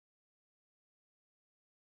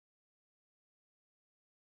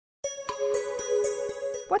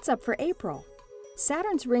What's up for April?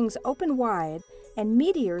 Saturn's rings open wide and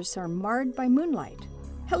meteors are marred by moonlight.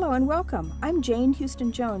 Hello and welcome. I'm Jane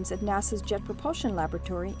Houston Jones at NASA's Jet Propulsion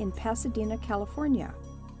Laboratory in Pasadena, California.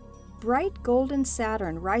 Bright golden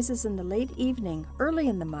Saturn rises in the late evening, early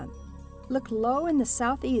in the month. Look low in the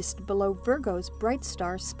southeast below Virgo's bright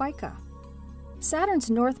star Spica. Saturn's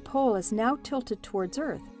north pole is now tilted towards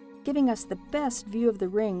Earth, giving us the best view of the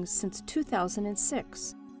rings since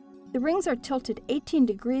 2006. The rings are tilted 18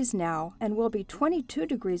 degrees now and will be 22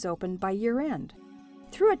 degrees open by year-end.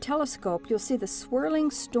 Through a telescope, you'll see the swirling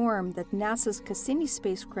storm that NASA's Cassini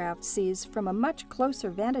spacecraft sees from a much closer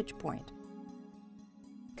vantage point.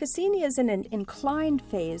 Cassini is in an inclined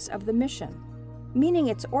phase of the mission, meaning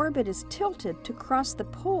its orbit is tilted to cross the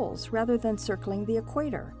poles rather than circling the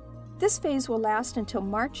equator. This phase will last until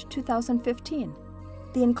March 2015.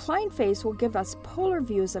 The inclined phase will give us polar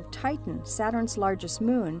views of Titan, Saturn's largest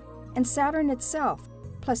moon, and Saturn itself,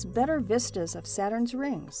 plus better vistas of Saturn's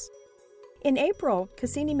rings. In April,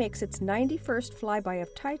 Cassini makes its 91st flyby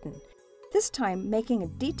of Titan, this time making a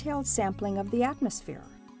detailed sampling of the atmosphere.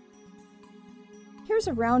 Here's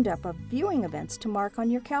a roundup of viewing events to mark on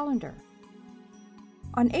your calendar.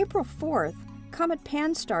 On April 4th, comet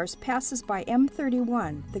Pan-STARRS passes by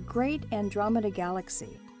M31, the great Andromeda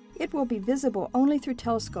galaxy. It will be visible only through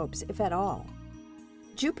telescopes, if at all.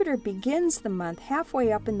 Jupiter begins the month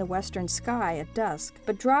halfway up in the western sky at dusk,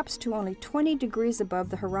 but drops to only 20 degrees above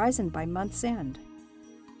the horizon by month's end.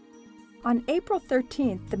 On April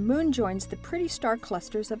 13th, the Moon joins the pretty star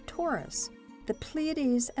clusters of Taurus, the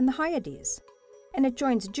Pleiades and the Hyades, and it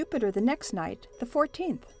joins Jupiter the next night, the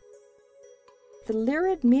 14th. The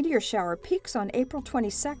Lyrid meteor shower peaks on April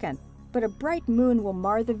 22nd, but a bright moon will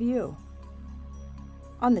mar the view.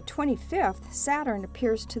 On the 25th, Saturn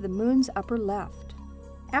appears to the Moon's upper left.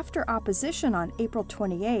 After opposition on April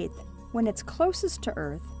 28th, when it's closest to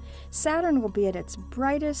Earth, Saturn will be at its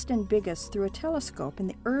brightest and biggest through a telescope in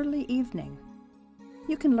the early evening.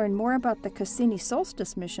 You can learn more about the Cassini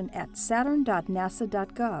Solstice Mission at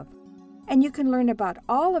saturn.nasa.gov. And you can learn about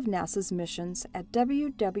all of NASA's missions at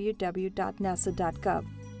www.nasa.gov.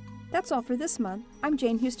 That's all for this month. I'm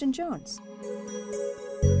Jane Houston Jones.